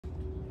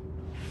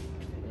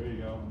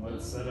go and let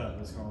it set up.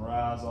 It's gonna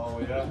rise all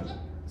the way up.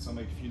 It's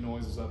gonna make a few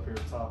noises up here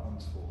at the top when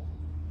it's full.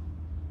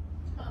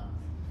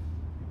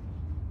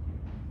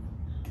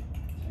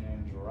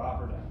 And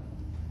drop her down.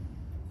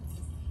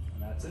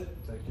 And that's it.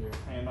 Take your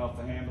hand off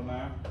the handle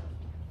now.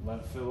 Let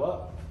it fill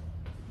up.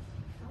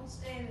 Don't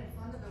stand in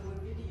front of it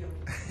with video.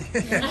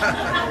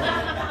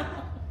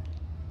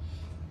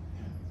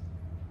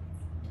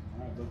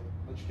 Alright,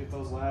 let you get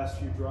those last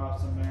few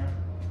drops in there.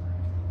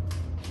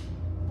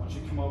 Once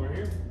you come over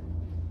here,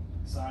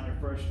 sign your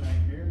first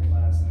name here,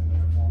 last name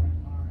there for me.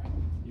 Alright.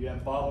 You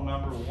have bottle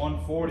number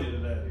 140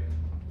 today.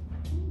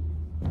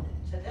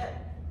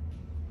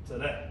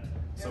 Today.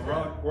 So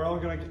we're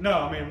only going to get, no,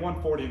 I mean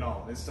 140 in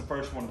all. It's the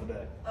first one of the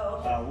day. Oh,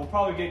 okay. We'll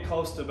probably get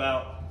close to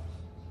about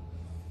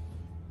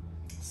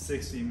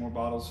 60 more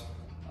bottles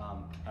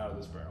out of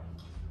this barrel.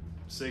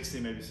 60,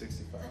 maybe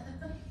 65.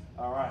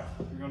 All right,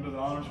 we're going to do the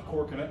honors of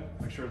corking it.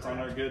 Make sure it's on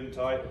there good and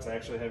tight. It's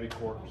actually a heavy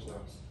cork, so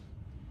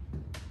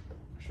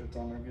make sure it's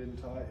on there good and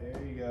tight.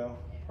 There you go.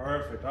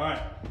 Perfect. All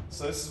right,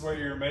 so this is where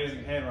your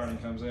amazing handwriting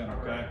comes in,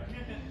 okay?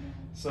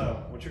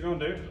 So what you're going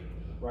to do,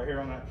 right here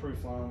on that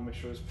proof line, make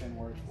sure this pen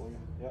works for you.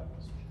 Yep.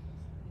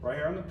 Right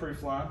here on the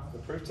proof line, the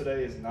proof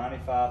today is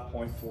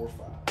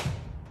 95.45.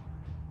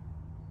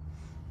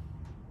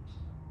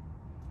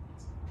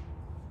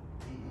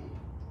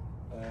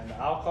 And the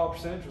alcohol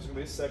percentage was going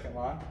to be the second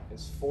line.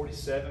 It's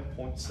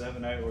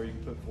 47.78, or you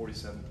can put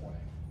 47.8.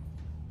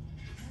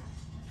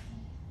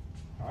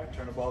 All right,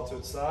 turn the bottle to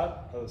its side,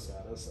 other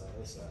side, other side,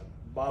 other side.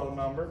 Bottle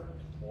number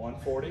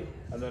 140,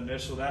 and then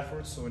initial it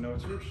afterwards so we know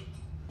it's yours.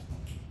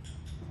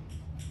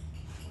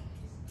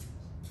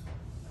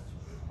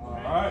 All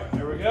right,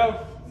 here we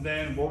go. And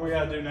then what we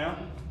got to do now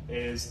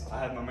is I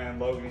have my man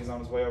Logan, he's on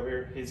his way over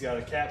here. He's got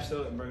to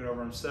capsule it and bring it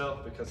over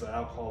himself because of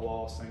alcohol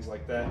laws, things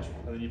like that.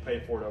 And then you pay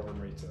for it over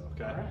in retail,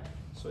 okay? All right.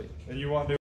 Sweet. And you want to do